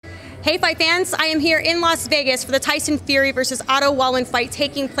Hey fight fans, I am here in Las Vegas for the Tyson Fury versus Otto Wallin fight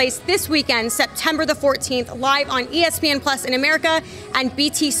taking place this weekend, September the 14th, live on ESPN Plus in America and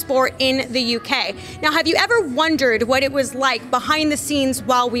BT Sport in the UK. Now, have you ever wondered what it was like behind the scenes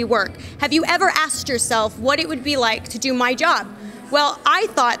while we work? Have you ever asked yourself what it would be like to do my job? Well, I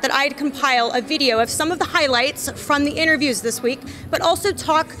thought that I'd compile a video of some of the highlights from the interviews this week, but also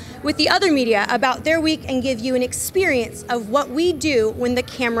talk with the other media about their week and give you an experience of what we do when the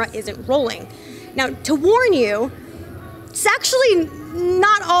camera isn't rolling. Now, to warn you, it's actually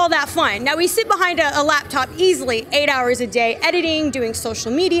not all that fun. Now, we sit behind a laptop easily 8 hours a day, editing, doing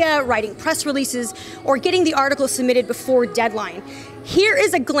social media, writing press releases, or getting the article submitted before deadline. Here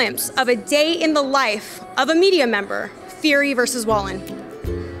is a glimpse of a day in the life of a media member. Fury versus Wallin.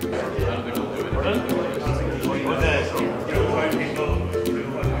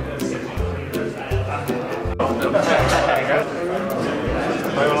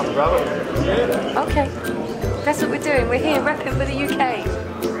 Okay, that's what we're doing. We're here repping for the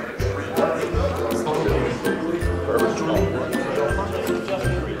UK.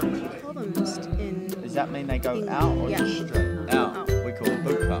 Does that mean they go out or just straight out? We call it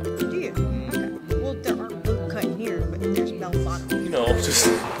boot cut. Do you? Okay. Well, there aren't boot cut in here, but there's bell bottom. You know, just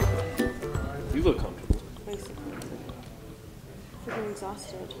you look comfortable. Basically. I'm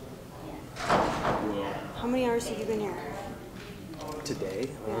exhausted. Well, How many hours have you been here? today,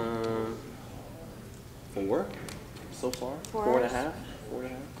 4 so far. 4 4 and a half. 4 and a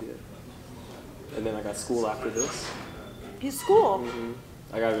half. Yeah. And then I got school after this. You school?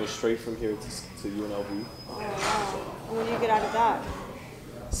 I gotta go straight from here to UNLV. Oh, wow. And when do you get out of that?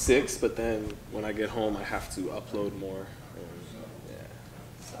 6, but then when I get home, I have to upload more. And, yeah.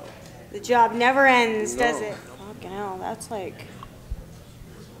 So. The job never ends, No. does it? Fucking hell, that's like...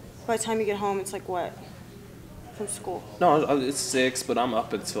 By the time you get home, it's like what? From school? No, it's 6, but I'm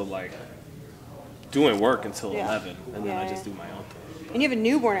up until like doing work until Yeah. 11, and then Yeah, I just yeah. do my own thing. And you have a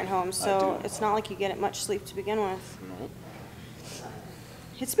newborn at home, so do. it's not like you get much sleep to begin with. No.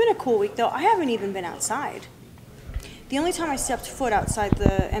 It's been a cool week, though. I haven't even been outside. The only time I stepped foot outside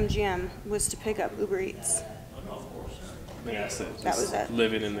the MGM was to pick up Uber Eats. Yeah, that's it. Just That was it.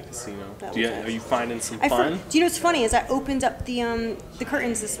 Living in the casino. That Do you, was it. are you finding some Do fun? you know what's funny is I opened up the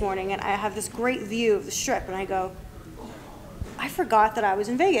curtains this morning and I have this great view of the Strip, and I go, I forgot that I was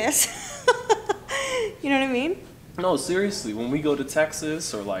in Vegas. You know what I mean? No, seriously. When we go to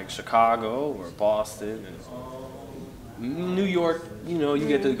Texas or like Chicago or Boston and New York, you know, you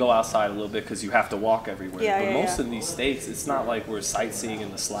get to go outside a little bit because you have to walk everywhere. Yeah, but yeah, most yeah. of these states, it's not like we're sightseeing in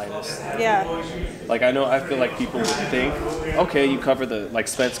the slightest. Yeah. Like I feel like people would think, okay, you cover like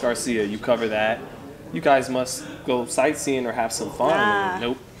Spence Garcia, you cover that. You guys must go sightseeing or have some fun. Nah.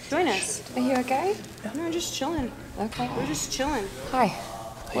 Nope. Join us. Are you okay? No, just chilling. Okay. We're just chilling. Hi.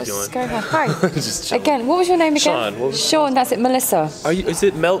 What's doing? going on? Hi. Just chilling. Again, what was your name again? Sean. Sean, that's it. Melissa. Are you? Is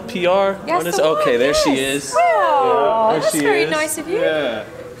it Melt PR? Yes, Honest? the one, Okay, there she yes. is. Oh, There that's she very is. nice of you. Yeah.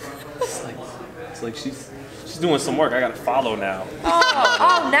 It's like she's doing some work. I gotta follow now.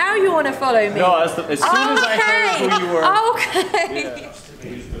 Oh, now you want to follow me? No, as soon as I heard who you were. Okay. Yeah.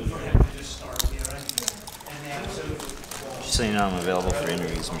 Just so you know, I'm available for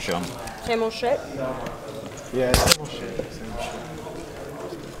interviews, I'm Sean. Same old shit. Yeah, same old shit.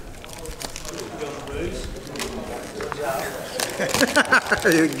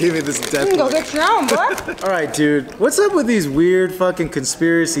 Give me this death You can go look. get your own, boy. Alright, dude. What's up with these weird fucking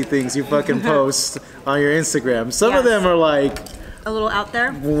conspiracy things you fucking post on your Instagram? Some of Yes. them are like A little out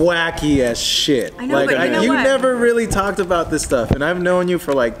there. wacky as shit. I know, like, but you know you what? never really talked about this stuff, and I've known you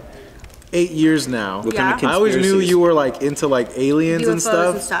for like 8 years now. What Yeah. kind of I always knew conspiracies? you were like into like aliens and UFOs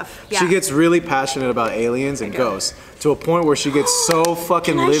stuff. and stuff, yeah. She gets really passionate about aliens and ghosts to a point where she gets so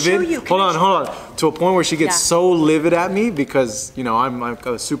fucking Can I show livid. you? Can I Hold on. To a point where she gets Yeah. so livid at me because, you know, I'm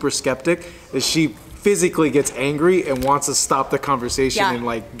a super skeptic, is she physically gets angry and wants to stop the conversation Yeah. and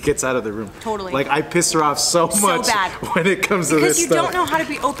like gets out of the room. Totally. Like I piss her off so much bad. when it comes to Because this you stuff. don't know how to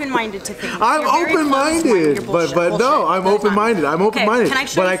be open-minded to things. I'm You're very open-minded, closed-minded. You're bullshit, but no, bullshit I'm all the time. open-minded. I'm open-minded, Can I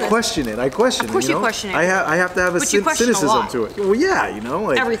show but you I this? question it. I question it. Of course you know? question it. I have to have a But you question a cynicism lot. to it. Well, yeah, you know,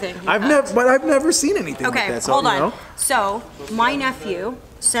 like Everything, in fact. But I've never seen anything Okay, like that. So, hold on. You know? So, my nephew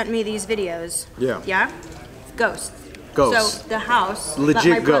sent me these videos. Yeah. Yeah? Ghosts. Ghosts. So, the house. Legit that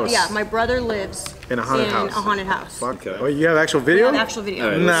my ghosts. Yeah, my brother lives In a haunted house. a haunted house. Okay. Oh, you have actual video? We have actual video.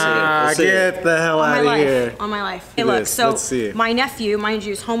 All right, Nah, Let's see it. get the hell On my out of life. here. On my life. Look Hey, at look. this. So, Let's see it. my nephew, mind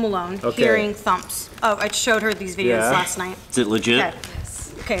you, is home alone, Okay. hearing thumps. Oh, I showed her these videos Yeah. last night. Is it legit? Okay.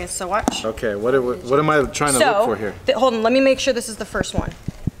 Okay, so watch. Okay, what am I trying to look for here? Hold on, let me make sure this is the first one.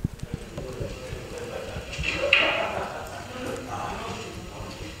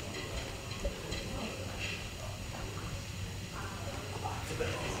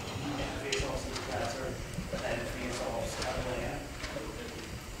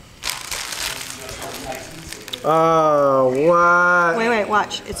 Oh, what? Wait,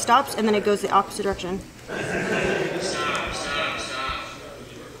 watch. It stops and then it goes the opposite direction.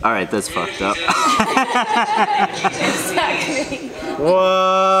 All right, that's fucked up. Exactly.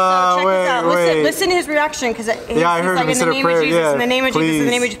 Whoa, Check this out. Listen to his reaction, because I heard him like, instead in the of name prayer, of Jesus, yeah, in the name of Jesus, in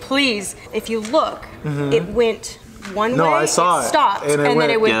the name of please. Jesus, please. If you look, it went one No, way, I saw it. stopped, And and it then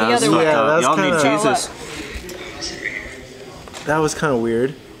it went Yeah, the that's other way. fucked up. that's Y'all need kinda- Jesus. That was kind of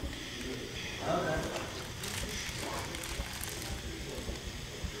weird.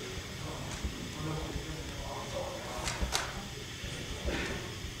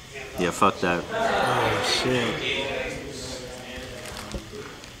 Yeah, fuck that. Oh, shit.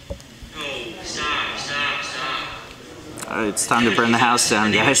 All right, it's time to burn the house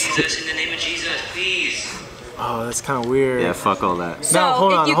down, guys. In the name of Jesus, please. Oh, that's kind of weird. Yeah, fuck all that. So Now,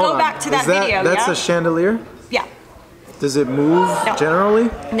 hold if on, you hold go on. back to that Is that video, that's yeah? a chandelier? Yeah. Does it move No. generally?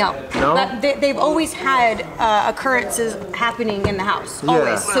 No. No? They've always had occurrences happening in the house. Yeah.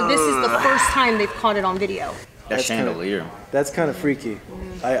 Always. So this is the first time they've caught it on video. A chandelier. That's kind of freaky.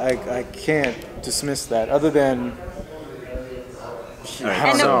 I can't dismiss that. Other than I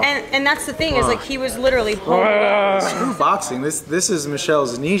don't know. And that's the thing, is like he was literally holding it. Screw boxing. This is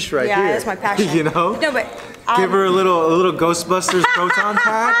Michelle's niche right Yeah, here. that's my passion. You know. No, but Give her a little Ghostbusters proton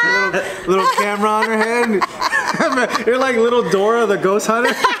pack, a little camera on her head. You're like little Dora the ghost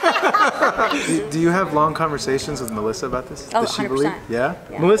hunter. Do you have long conversations with Melissa about this? Oh, Does she 100%. believe? Yeah?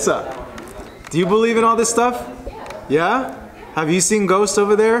 Melissa, do you believe in all this stuff? Yeah? Have you seen ghosts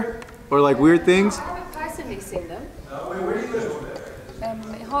over there? Or like weird things? I haven't personally seen them.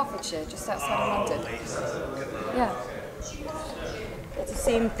 In Hertfordshire, just outside of London. Yeah. it's the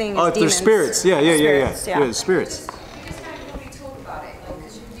same thing as Oh, demons. they're spirits. Yeah. Spirits, yeah. Yeah, spirits.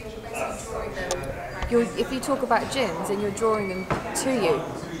 If you talk about jinns and you're drawing them to you,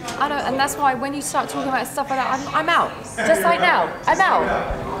 I know, and that's why when you start talking about stuff like that, I'm out. Just like now, I'm out.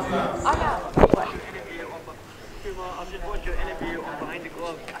 I'm out. I just watched your interview on Behind the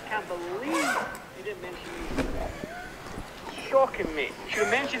Gloves. I can't believe you didn't mention me. Shocking me. If you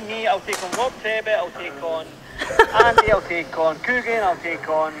mention me, I'll take on Rob Tebbit, I'll take on Andy, I'll take on Coogan, I'll take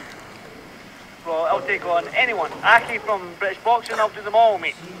on... Well, I'll take on anyone. Aki from British Boxing, I'll do them all,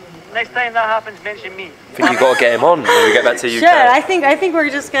 mate. Next time that happens, mention me. I think you got to get him on when we get back to UK. Shit, I think we're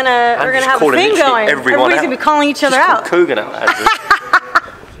just gonna just have a calling thing literally going. everyone Everybody's out. gonna be calling each other Just call out. Coogan out, Andrew. I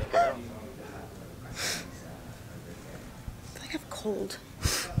feel like I have a cold,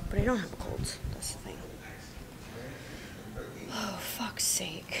 but I don't have a cold. That's the thing. Oh, fuck's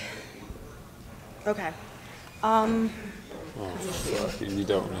sake. Okay. You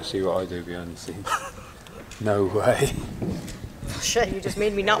don't want to see what I do behind the scenes. No way. Shit, you just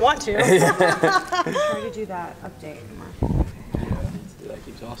made me not want to. Try to do that update.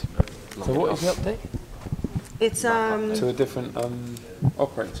 So what is the update? It's To a different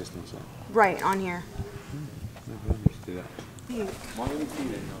operating system or something? right on here. Maybe I need to do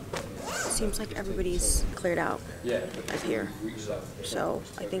that. Seems like everybody's cleared out of here. So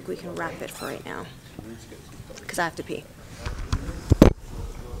I think we can wrap it for right now. Because I have to pee.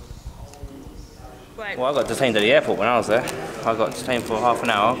 Well, I got detained at the airport when I was there. I got detained for half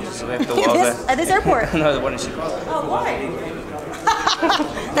an hour. So they thought I was there. At this airport? No, the one in Chicago. Oh, why?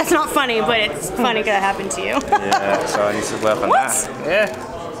 That's not funny, but it's funny because it happened to you. Yeah, so I need to work on that. Yeah,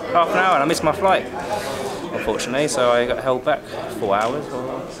 half an hour and I missed my flight, unfortunately. So I got held back 4 hours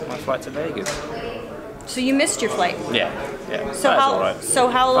for my flight to Vegas. So you missed your flight. Yeah. So That's how all right. how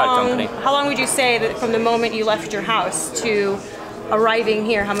Flight long company. how long would you say that from the moment you left your house to arriving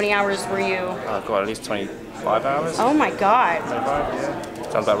here? How many hours were you? I've got at least 25 hours. Oh my god. 25, yeah.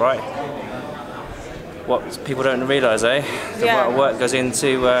 Sounds about right. What people don't realise, eh? The Yeah. amount of work goes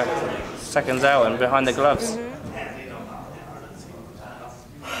into seconds out and behind the gloves.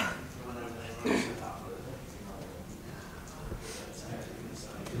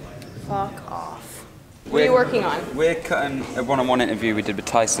 Fuck off. What are you working on? We're cutting a one-on-one interview we did with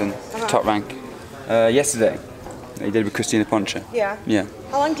Tyson, top rank, yesterday. He did with Christina Poncha. Yeah. Yeah.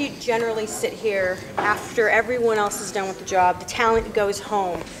 How long do you generally sit here after everyone else is done with the job? The talent goes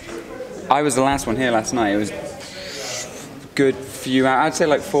home. I was the last one here last night. It was good few hours. I'd say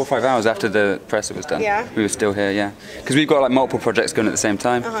like 4 or 5 hours after the presser was done. Yeah. We were still here, yeah. Because we've got like multiple projects going at the same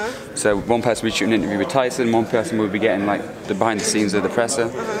time. So one person will be shooting an interview with Tyson, one person will be getting like the behind the scenes of the presser.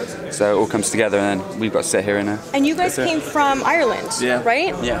 So it all comes together and then we've got to sit here and And you guys came from Ireland,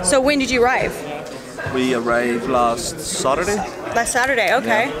 right? Yeah. So when did you arrive? We arrived last Saturday. Last Saturday,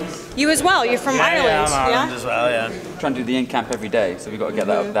 okay. You as well, you're from Ireland, I'm Ireland yeah? as well, yeah. trying to do the in-camp every day. So we've got to get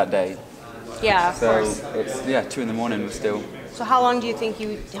that up that day. Yeah, of So course. it's, 2 in the morning we're still. So how long do you think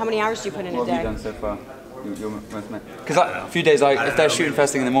how many hours do you put in What a have you day? done so far? Because a few days, like if they're shooting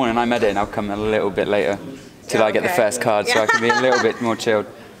first thing in the morning, I'm editing. I'll come a little bit later till I get the first card, so I can be a little bit more chilled.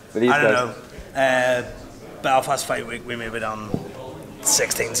 But these I don't know. Belfast Fight Week, we maybe done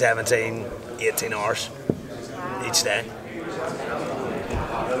 16, 17, 18 hours each day.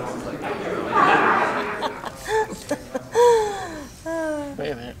 Wait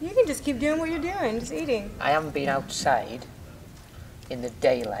a minute. You can just keep doing what you're doing, just eating. I haven't been outside in the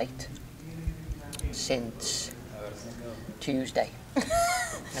daylight since Tuesday. And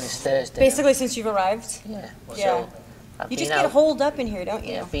it's Thursday. Basically since you've arrived? Yeah. Yeah. So you just get holed up in here, don't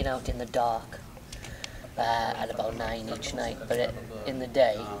you? Yeah, I've been out in the dark at about 9 each night, but in the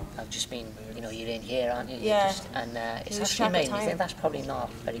day, I've just been, you know, you're in here, aren't you? Yeah. And it's actually made me think that's probably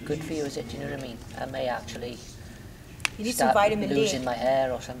not very good for you, is it? Do you know what I mean? I may actually you need some vitamin D. Losing my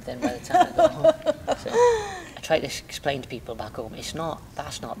hair or something by the time I go home. So I try to explain to people back home, that's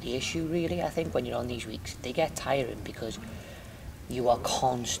not the issue really. I think when you're on these weeks, they get tiring because you are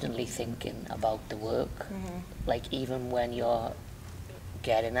constantly thinking about the work. Like even when you're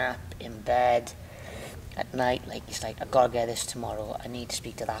getting up in bed at night, like it's like, I gotta get this tomorrow, I need to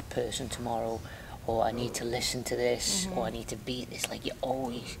speak to that person tomorrow, or I need to listen to this, or I need to beat this. Like you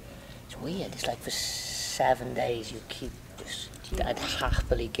always, it's weird. It's like for 7 days you keep just, I'd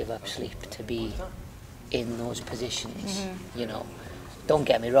happily give up sleep to be in those positions, you know. Don't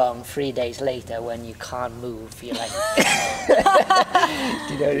get me wrong, 3 days later when you can't move, you're like,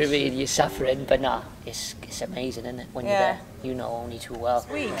 do you know what I mean? You're suffering, but nah, it's amazing, isn't it? When you're there, you know only too well.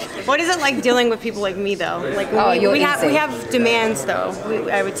 Sweet. What is it like dealing with people like me though? Like we have demands though,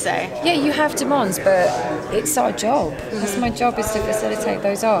 I would say. Yeah, you have demands, but it's our job. That's my job, is to facilitate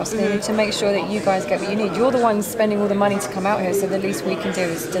those asks and to make sure that you guys get what you need. You're the ones spending all the money to come out here, so the least we can do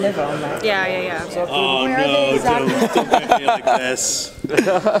is deliver on that. Yeah. So Oh no, don't get me like this.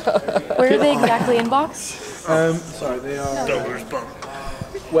 Where are they exactly in box? Sorry, they are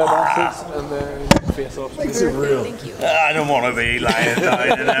web assets and then face off. This is real. Thank you. I don't want to be lying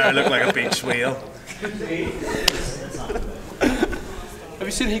down in there. I look like a beach whale. Have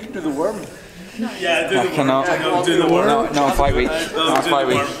you seen he can do the worm? Yeah, do the worm. Cannot. Do the worm. No, fight week. No, fight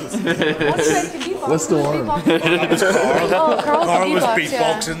week. What's the worm? Carl was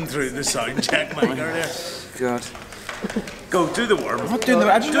beatboxing through the sound check mic earlier. God. Go, do the worm. I'm not doing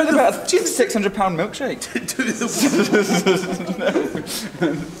the. I'm just talking about a £600 milkshake. Do the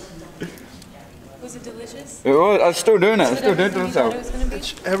worm. Was it delicious? I'm still doing it. I'm still doing it myself.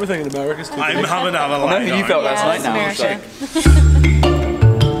 Everything in America is too I'm having to have a lie Remember you felt last night now. America.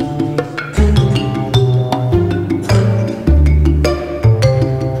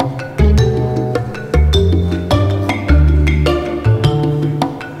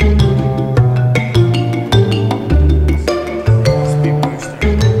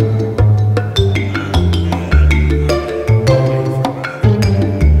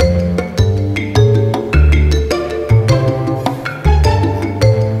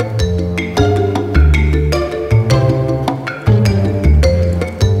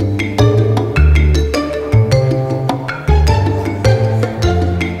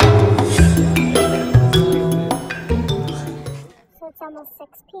 It's almost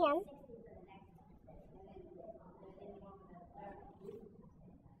 6 p.m.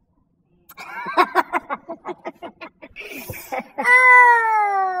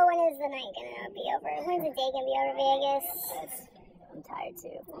 Oh, when is the night gonna be over? When's the day gonna be over, Vegas? I'm tired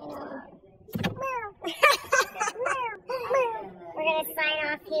too. I know. We're gonna sign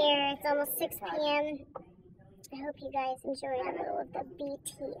off here. It's almost 6 p.m. I hope you guys enjoyed a little of the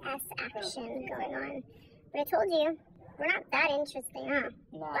BTS action going on. But I told you, we're not that interesting, huh?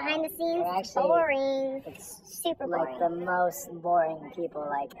 No. Behind the scenes, it's boring. It's super boring. Like the most boring people,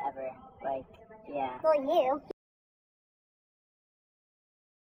 like, ever. Like, yeah. Well, you.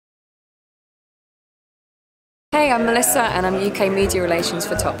 Hey, I'm Melissa and I'm UK Media Relations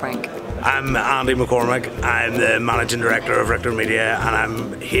for Top Rank. I'm Andy McCormick. I'm the Managing Director of Richter Media and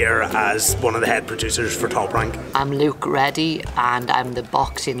I'm here as one of the head producers for Top Rank. I'm Luke Reddy and I'm the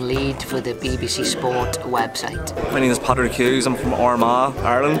boxing lead for the BBC Sport website. My name is Patrick Hughes. I'm from Armagh,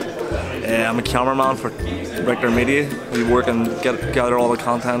 Ireland. I'm a cameraman for Richter Media. We work and gather all the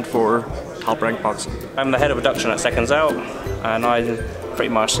content for Top Rank Boxing. I'm the head of production at Seconds Out and I pretty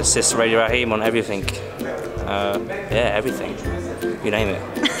much assist Radio Raheem on everything. Yeah, everything. You name it.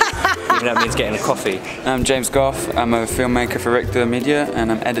 Even that means getting a coffee. I'm James Goff. I'm a filmmaker for Richter Media and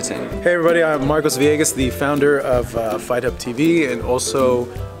I'm editing. Hey everybody, I'm Marcos Viegas, the founder of Fight Hub TV and also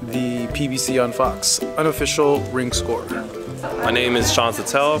the PBC on Fox, unofficial ring score. My name is Sean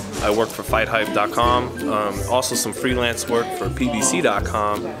Sattel. I work for FightHype.com. Also some freelance work for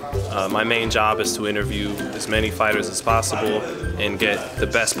PBC.com. My main job is to interview as many fighters as possible and get the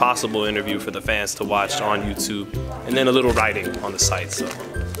best possible interview for the fans to watch on YouTube, and then a little writing on the site. So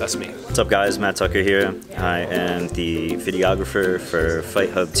that's me. What's up, guys? Matt Tucker here. I am the videographer for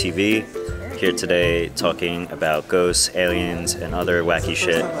Fight Hub TV. Here today talking about ghosts, aliens, and other wacky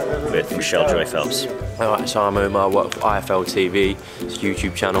shit with Michelle Joy Phelps. Alright, so I'm Omar, I work for IFL TV. It's a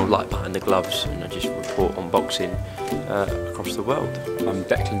YouTube channel like Behind the Gloves, and I just report on boxing across the world. I'm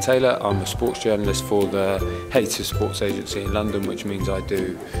Declan Taylor. I'm a sports journalist for the Hater Sports Agency in London, which means I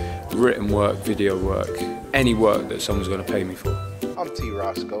do written work, video work, any work that someone's going to pay me for. I'm T.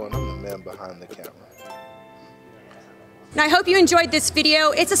 Roscoe, and I'm the man behind the camera. Now, I hope you enjoyed this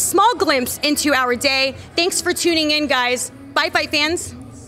video. It's a small glimpse into our day. Thanks for tuning in, guys. Bye, fight fans.